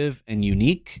creative and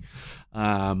unique.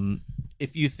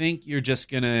 If you think you're just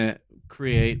going to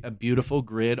create a beautiful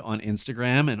grid on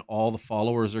Instagram and all the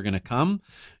followers are going to come,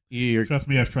 you're Trust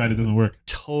me, I've tried. It doesn't work.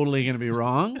 totally going to be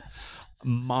wrong.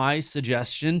 My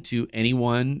suggestion to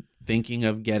anyone thinking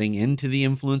of getting into the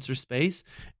influencer space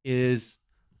is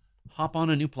hop on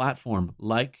a new platform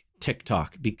like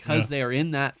TikTok, because they are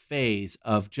in that phase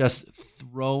of just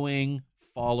throwing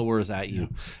followers at you.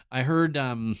 Yeah. I heard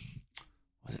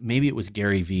maybe it was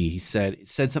Gary Vee. He said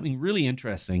something really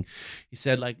interesting. He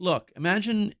said, like, look,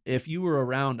 imagine if you were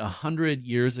around 100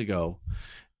 years ago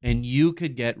and you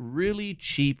could get really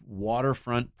cheap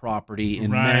waterfront property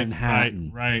in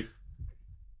Manhattan. Right.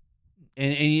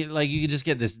 And you could just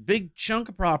get this big chunk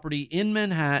of property in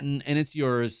Manhattan and it's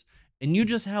yours, and you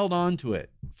just held on to it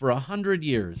for 100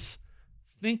 years.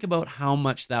 Think about how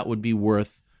much that would be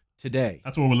worth today.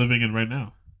 That's what we're living in right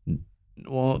now.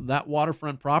 Well, that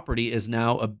waterfront property is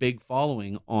now a big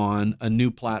following on a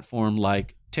new platform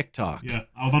like TikTok. Yeah,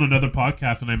 I was on another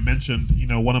podcast and I mentioned,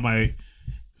 one of my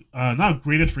not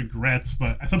greatest regrets,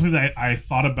 but something that I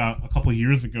thought about a couple of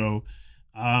years ago.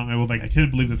 I was like, I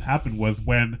couldn't believe this happened, was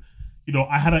when,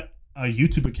 I had a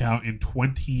YouTube account in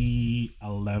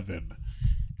 2011,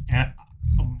 and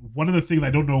one of the things I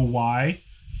don't know why.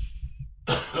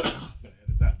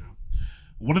 That now.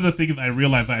 One of the things I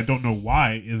realized that I don't know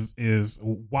why is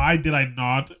why did I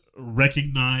not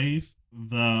recognize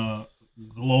the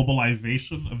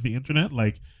globalization of the internet?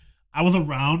 Like, I was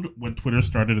around when Twitter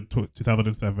started in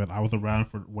 2007. I was around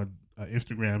for when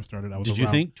Instagram started. Did you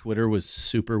think Twitter was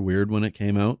super weird when it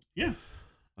came out? Yeah.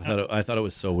 I thought it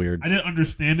was so weird. I didn't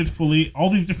understand it fully.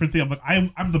 All these different things. I'm like,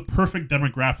 I'm the perfect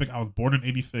demographic. I was born in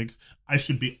 '86. I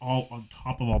should be all on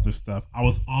top of all this stuff. I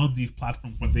was on these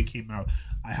platforms when they came out.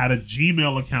 I had a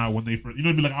Gmail account when they first. You know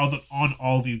what I mean? Like, I was on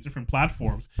all these different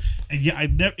platforms, and yet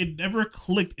it never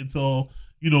clicked until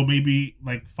maybe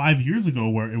like 5 years ago,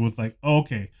 where it was like, oh,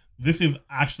 okay, this is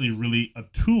actually really a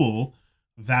tool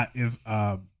that is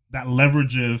that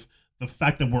leverages the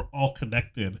fact that we're all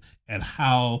connected, and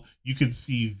how you can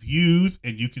see views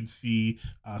and you can see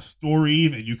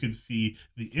stories and you can see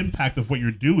the impact of what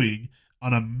you're doing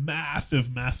on a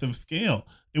massive, massive scale.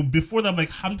 Before that, I'm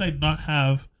like, how did I not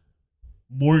have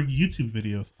more YouTube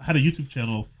videos? I had a YouTube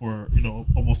channel for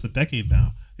almost a decade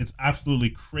now. It's absolutely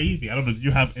crazy. I don't know. Do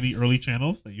you have any early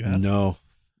channels that you had? No,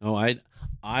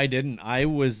 I didn't. I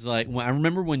was like, I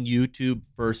remember when YouTube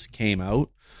first came out.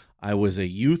 I was a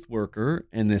youth worker,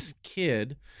 and this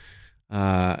kid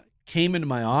came into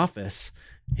my office,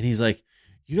 and he's like,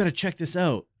 "You got to check this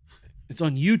out. It's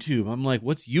on YouTube." I'm like,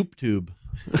 "What's YouTube?"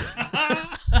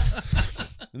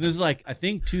 And this is like, I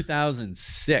think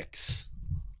 2006.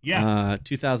 Yeah.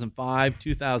 2005,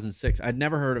 2006. I'd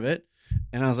never heard of it.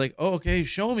 And I was like, "Oh, okay,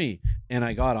 show me." And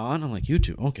I got on. I'm like,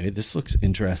 "YouTube. Okay, this looks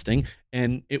interesting."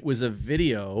 And it was a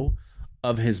video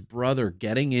of his brother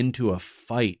getting into a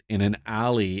fight in an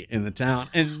alley in the town.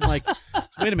 And like,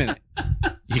 wait a minute.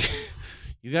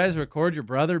 You guys record your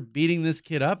brother beating this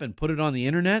kid up and put it on the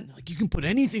internet? Like, you can put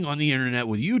anything on the internet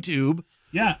with YouTube.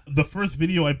 Yeah, the first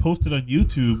video I posted on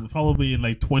YouTube was probably in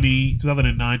like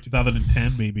 2009,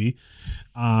 2010 maybe.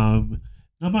 No,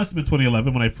 it must have been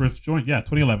 2011 when I first joined. Yeah,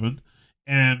 2011.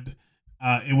 And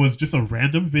it was just a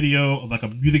random video, like a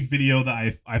music video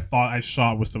that I thought I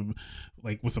shot with some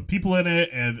people in it,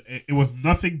 and it was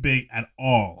nothing big at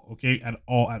all. Okay, at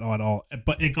all.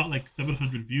 But it got like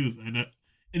 700 views, and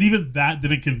even that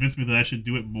didn't convince me that I should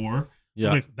do it more.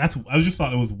 Yeah, like I just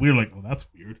thought it was weird. Like, oh, that's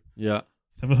weird. Yeah,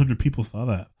 700 people saw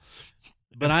that.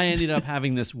 But I ended up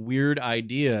having this weird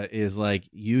idea: is like,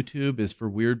 YouTube is for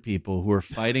weird people who are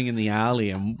fighting in the alley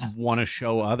and want to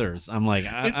show others. I'm like,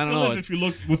 I don't know. If you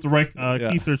look with the right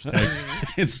key search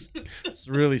it's text,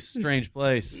 a really strange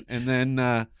place. And then,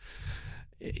 I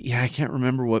can't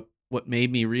remember what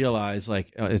made me realize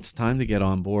like it's time to get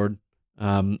on board.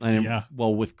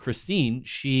 Well, with Christine,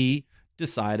 she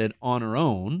decided on her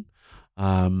own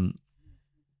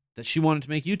that she wanted to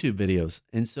make YouTube videos,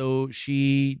 and so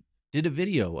she did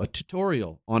a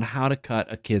tutorial on how to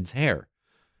cut a kid's hair.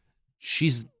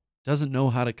 She doesn't know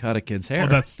how to cut a kid's hair. Oh,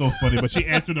 that's so funny. But she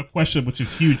answered a question, which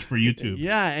is huge for YouTube.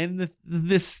 Yeah, and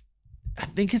this, I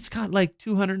think it's got like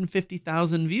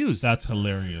 250,000 views. That's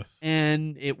hilarious.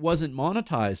 And it wasn't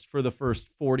monetized for the first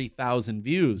 40,000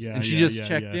 views. And she just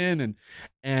checked in,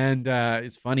 and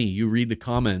it's funny. You read the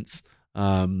comments.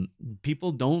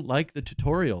 People don't like the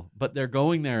tutorial, but they're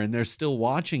going there and they're still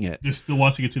watching it. They're still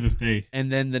watching it to this day. And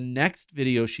then the next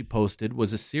video she posted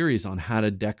was a series on how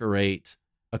to decorate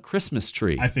a Christmas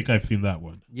tree. I think I've seen that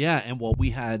one. Yeah, and well,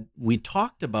 we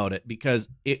talked about it because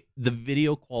the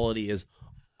video quality is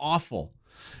awful.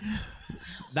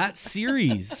 That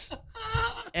series,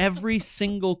 every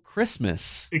single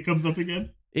Christmas, it comes up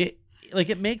again.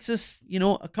 It makes us,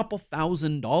 a couple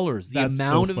 $1,000. The That's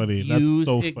amount so of funny. views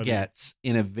That's so it funny. gets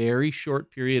in a very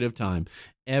short period of time.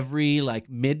 Every like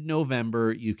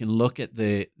mid-November, you can look at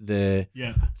the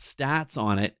stats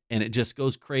on it, and it just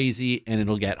goes crazy, and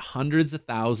it'll get hundreds of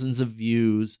thousands of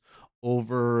views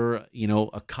over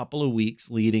a couple of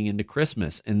weeks leading into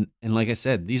Christmas. And like I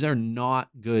said, these are not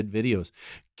good videos.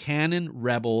 Canon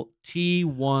Rebel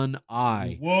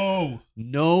T1i. Whoa.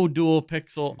 No dual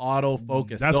pixel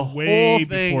autofocus. That's the way whole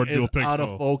thing before is dual pixel. out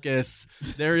of focus.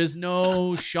 There is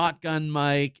no shotgun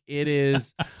mic. It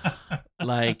is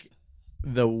like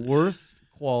the worst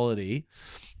quality.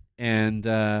 And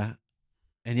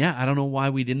yeah, I don't know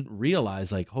why we didn't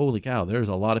realize, like, holy cow, there's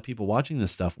a lot of people watching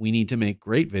this stuff. We need to make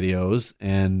great videos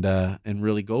and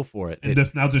really go for it.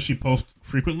 And now does she post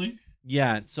frequently?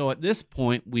 Yeah. So at this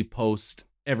point, we post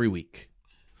every week.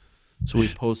 So we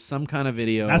post some kind of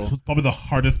video. That's probably the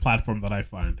hardest platform that I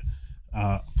find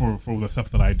for the stuff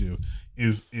that I do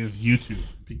is YouTube,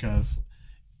 because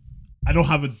I don't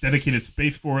have a dedicated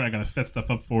space for it. I got to set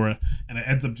stuff up for it, and it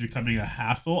ends up becoming a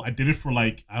hassle. I did it for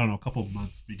like, I don't know, a couple of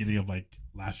months, beginning of like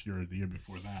last year or the year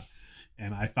before that.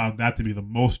 And I found that to be the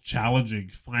most challenging,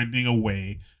 finding a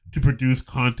way to produce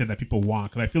content that people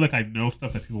want. Because I feel like I know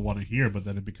stuff that people want to hear, but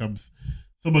then it becomes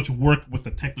so much work with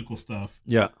the technical stuff.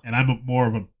 Yeah. And I'm more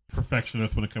of a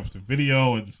perfectionist when it comes to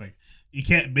video, and just like, you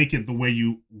can't make it the way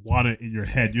you want it in your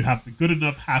head. You have to, good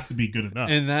enough has to be good enough.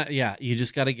 And that, yeah, you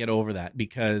just got to get over that,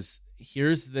 because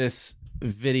here's this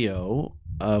video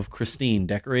of Christine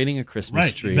decorating a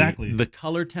Christmas tree. Exactly. The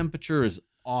color temperature is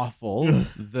awful.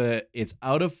 It's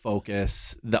out of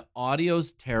focus. The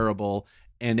audio's terrible,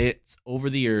 and it's over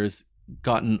the years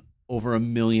gotten over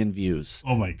 1 million views.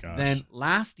 Oh my gosh. Then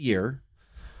last year,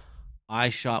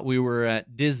 we were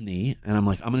at Disney, and I'm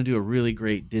like, I'm going to do a really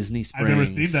great Disney Springs. I've never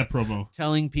seen that promo.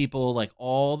 Telling people like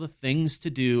all the things to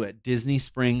do at Disney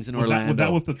Springs in Orlando. Was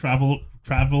that with the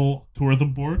travel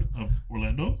tourism board of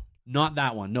Orlando? Not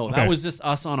that one. No, Okay. that was just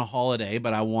us on a holiday,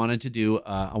 but I wanted to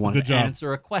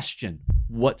answer a question.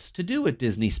 What's to do at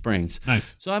Disney Springs?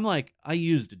 Nice. So I'm like, I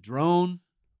used a drone.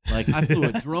 Like, I flew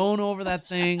a drone over that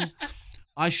thing.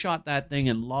 I shot that thing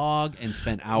in log and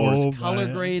spent hours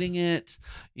color grading it.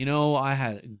 You know, I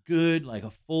had a good, like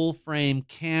a full frame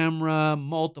camera,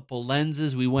 multiple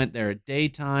lenses. We went there at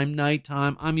daytime,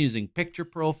 nighttime. I'm using picture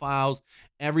profiles,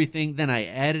 everything. Then I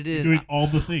edited. You're doing all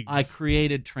the things. I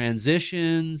created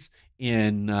transitions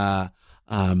in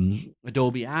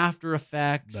Adobe After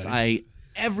Effects. Nice.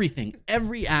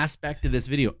 Every aspect of this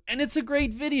video. And it's a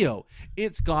great video.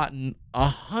 It's gotten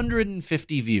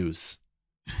 150 views.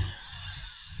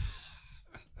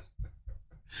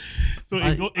 So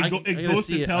it goes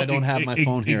to tell. I don't have my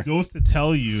phone here. It goes to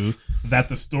tell you that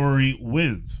the story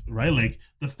wins, right? Like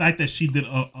the fact that she did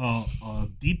a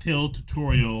detailed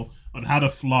tutorial on how to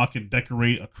flock and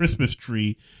decorate a Christmas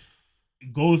tree.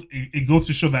 It goes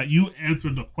to show that you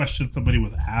answered the question somebody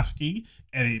was asking,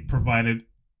 and it provided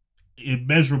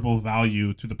immeasurable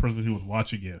value to the person who was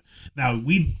watching it. Now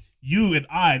you and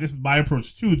I, this is my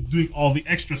approach too, doing all the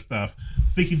extra stuff,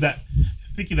 thinking that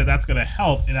that's going to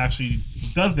help. It actually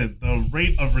doesn't. The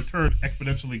rate of return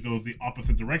exponentially goes the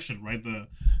opposite direction, right?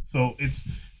 So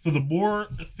the more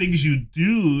things you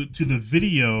do to the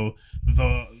video,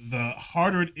 the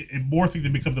harder and more things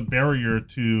that become the barrier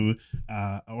to,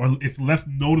 or it's less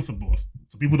noticeable.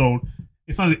 So people don't.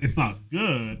 It's not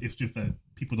good. It's just that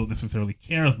people don't necessarily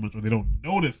care as much, or they don't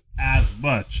notice as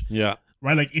much. Yeah.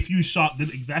 Right. Like if you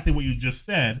did exactly what you just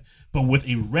said, but with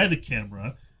a red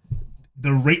camera,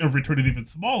 the rate of return is even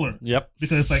smaller. Yep.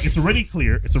 Because it's already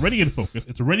clear, it's already in focus,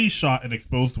 it's already shot and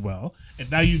exposed well, and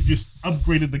now you've just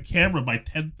upgraded the camera by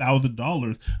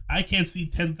 $10,000. I can't see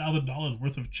 $10,000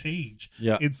 worth of change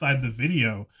inside the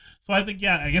video. So I think,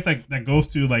 I guess that goes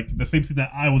to like the same thing that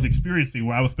I was experiencing,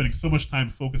 where I was spending so much time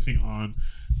focusing on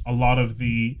a lot of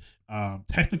the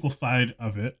technical side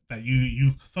of it that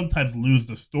you sometimes lose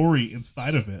the story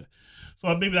inside of it.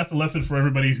 So maybe that's a lesson for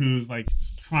everybody who's like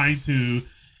trying to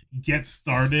get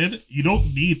started. You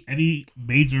don't need any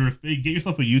major thing. Get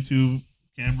yourself a YouTube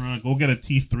camera. Go get a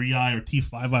T3i or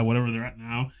T5i, whatever they're at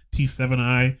now.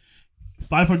 T7i.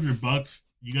 $500.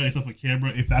 You got yourself a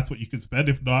camera if that's what you can spend.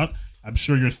 If not, I'm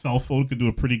sure your cell phone can do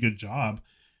a pretty good job.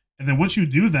 And then once you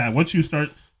do that, once you start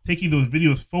taking those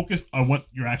videos, focus on what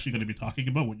you're actually going to be talking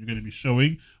about, what you're going to be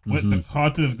showing, what the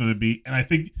content is going to be. And I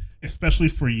think especially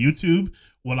for YouTube,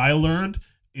 what I learned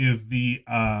is the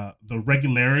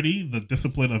regularity, the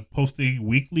discipline of posting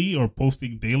weekly or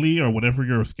posting daily or whatever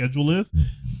your schedule is.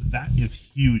 That is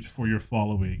huge for your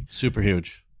following. Super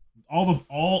huge.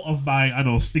 All of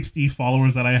my 60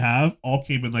 followers that I have all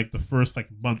came in like the first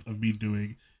month of me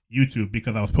doing YouTube,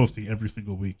 because I was posting every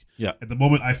single week. Yeah. At the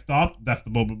moment I stopped, that's the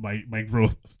moment my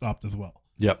growth stopped as well.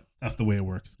 Yep. That's the way it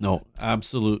works. No,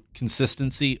 absolute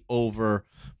consistency over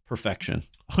perfection.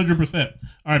 100%.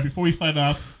 All right, before we sign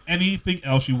off, anything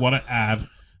else you want to add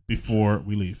before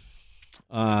we leave?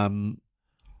 The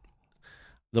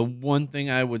one thing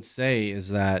I would say is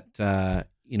that, the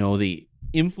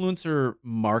influencer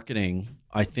marketing,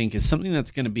 I think, is something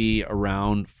that's going to be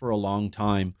around for a long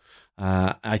time.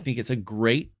 I think it's a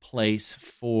great place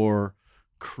for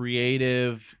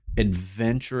creative,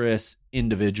 adventurous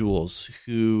individuals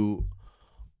who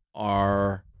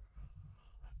are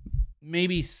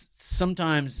maybe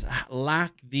sometimes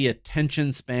lack the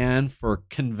attention span for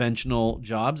conventional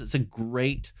jobs. It's a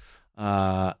great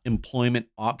employment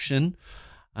option.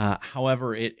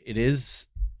 However, it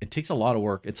takes a lot of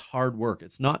work. It's hard work.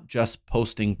 It's not just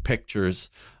posting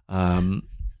pictures.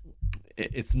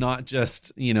 It's not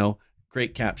just,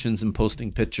 great captions and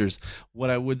posting pictures. What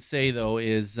I would say though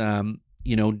is,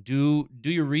 do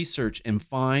your research and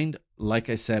find like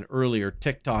I said earlier,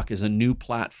 TikTok is a new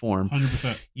platform.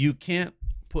 100%. You can't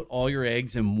put all your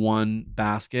eggs in one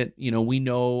basket. You know, we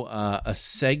know a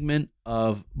segment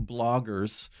of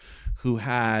bloggers who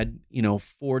had,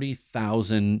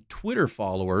 40,000 Twitter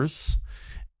followers.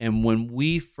 And when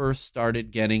we first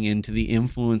started getting into the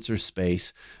influencer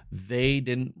space, they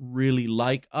didn't really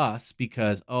like us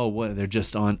because, they're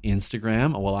just on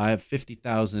Instagram. Well, I have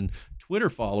 50,000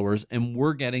 Twitter followers and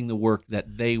we're getting the work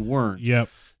that they weren't. Yep.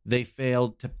 They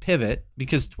failed to pivot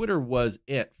because Twitter was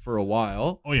it for a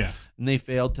while. Oh, yeah. And they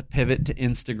failed to pivot to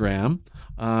Instagram.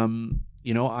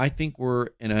 I think we're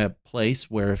in a place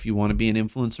where if you want to be an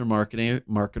influencer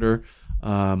marketer,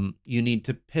 you need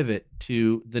to pivot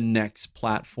to the next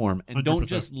platform and 100%. don't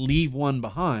just leave one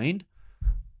behind,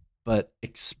 but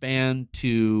expand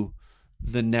to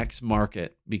the next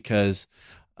market because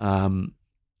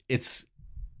it's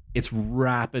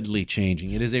rapidly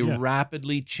changing. It is a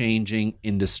rapidly changing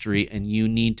industry, and you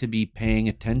need to be paying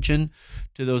attention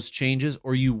to those changes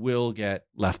or you will get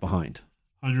left behind.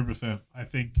 100%. I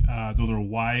think those are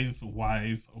wise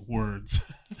words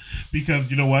because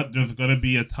you know what? There's going to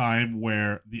be a time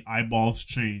where the eyeballs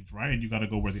change, right? And you got to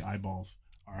go where the eyeballs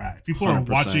are at. If people 100%. Are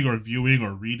watching or viewing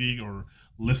or reading or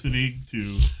listening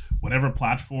to whatever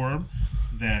platform,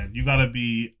 then you got to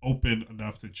be open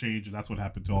enough to change. And that's what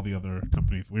happened to all the other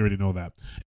companies. We already know that.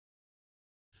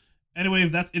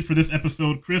 Anyways, that's it for this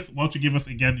episode. Chris, why don't you give us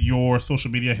again your social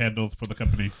media handles for the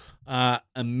company?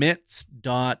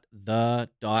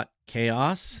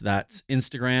 Amidst.the.chaos. That's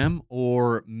Instagram,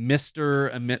 or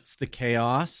Mr. Amidst the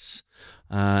Chaos.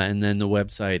 And then the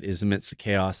website is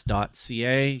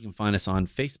amidstthechaos.ca. You can find us on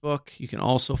Facebook. You can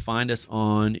also find us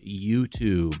on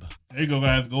YouTube. There you go,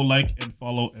 guys. Go like and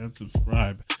follow and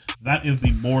subscribe. That is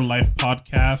the More Life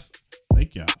Podcast.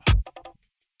 Thank you.